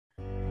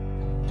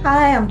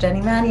Hi, I'm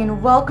Jenny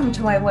Mannion. Welcome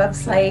to my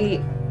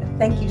website.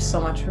 Thank you so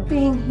much for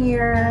being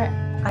here.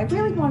 I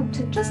really want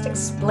to just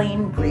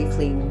explain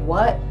briefly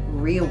what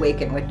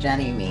Reawaken with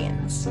Jenny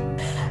means.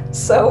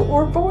 So,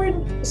 we're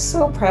born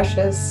so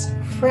precious,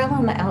 frail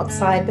on the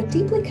outside, but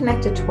deeply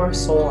connected to our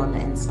soul on the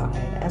inside.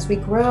 As we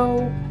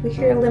grow, we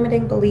hear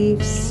limiting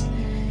beliefs,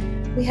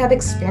 we have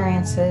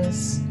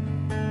experiences,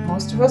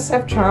 most of us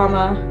have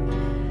trauma,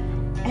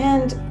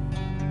 and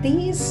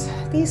these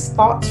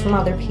thoughts from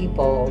other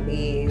people,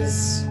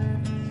 these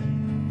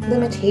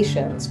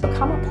limitations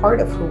become a part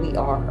of who we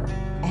are.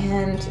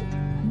 And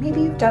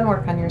maybe you've done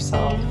work on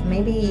yourself.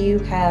 Maybe you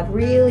have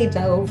really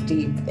dove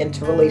deep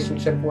into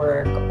relationship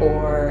work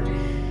or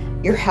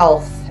your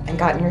health and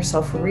gotten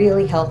yourself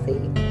really healthy.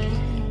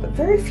 But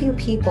very few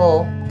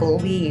people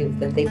believe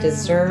that they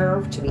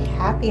deserve to be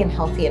happy and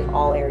healthy in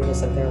all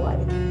areas of their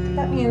life.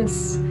 That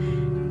means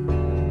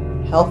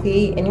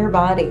healthy in your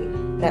body.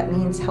 That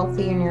means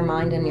healthy in your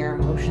mind and your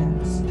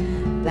emotions.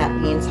 That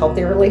means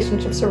healthy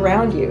relationships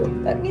around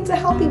you. That means a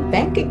healthy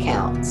bank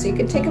account so you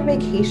can take a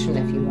vacation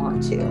if you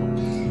want to.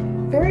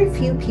 Very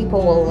few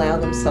people will allow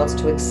themselves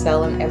to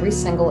excel in every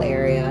single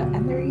area,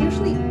 and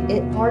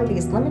it are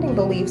these limiting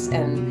beliefs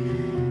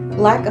and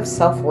lack of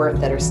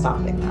self-worth that are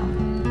stopping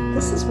them.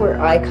 This is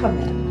where I come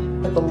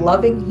in with a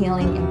loving,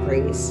 healing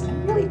embrace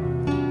and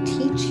really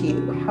teach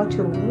you how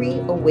to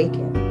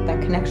reawaken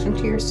that connection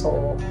to your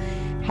soul,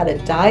 how to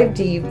dive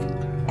deep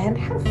and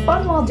have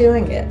fun while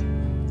doing it.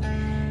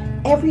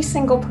 Every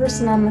single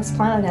person on this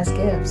planet has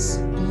gifts.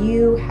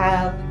 You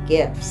have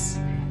gifts.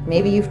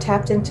 Maybe you've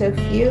tapped into a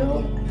few,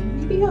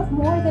 maybe you have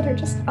more that are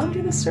just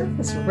under the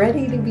surface,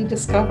 ready to be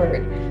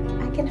discovered.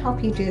 I can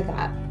help you do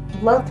that.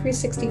 Love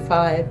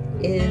 365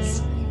 is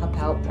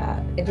about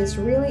that. It is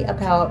really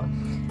about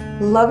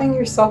loving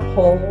yourself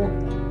whole,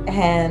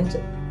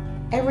 and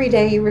every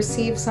day you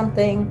receive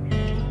something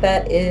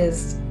that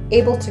is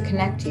able to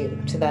connect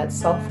you to that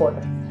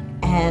self-worth.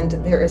 And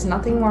there is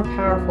nothing more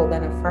powerful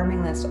than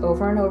affirming this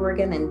over and over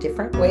again in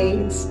different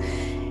ways,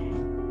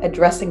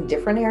 addressing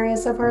different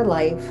areas of our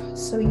life,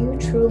 so you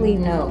truly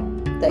know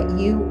that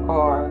you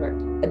are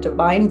a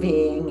divine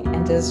being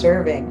and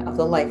deserving of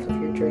the life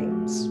of your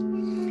dreams.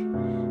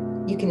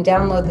 You can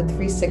download the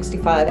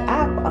 365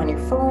 app on your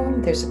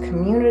phone. There's a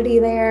community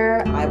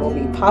there. I will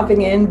be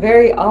popping in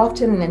very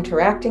often and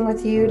interacting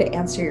with you to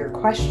answer your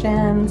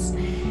questions.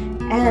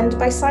 And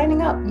by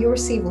signing up, you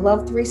receive Love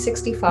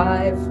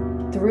 365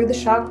 through the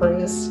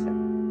chakras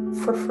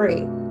for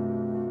free.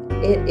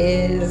 It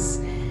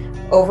is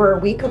over a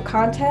week of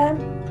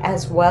content,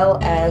 as well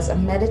as a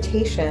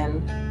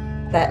meditation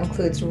that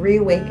includes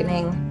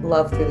reawakening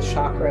love through the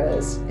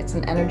chakras. It's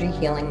an energy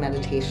healing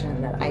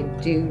meditation that I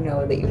do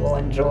know that you will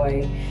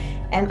enjoy.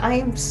 And I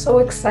am so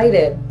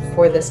excited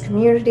for this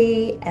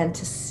community and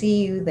to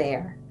see you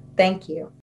there. Thank you.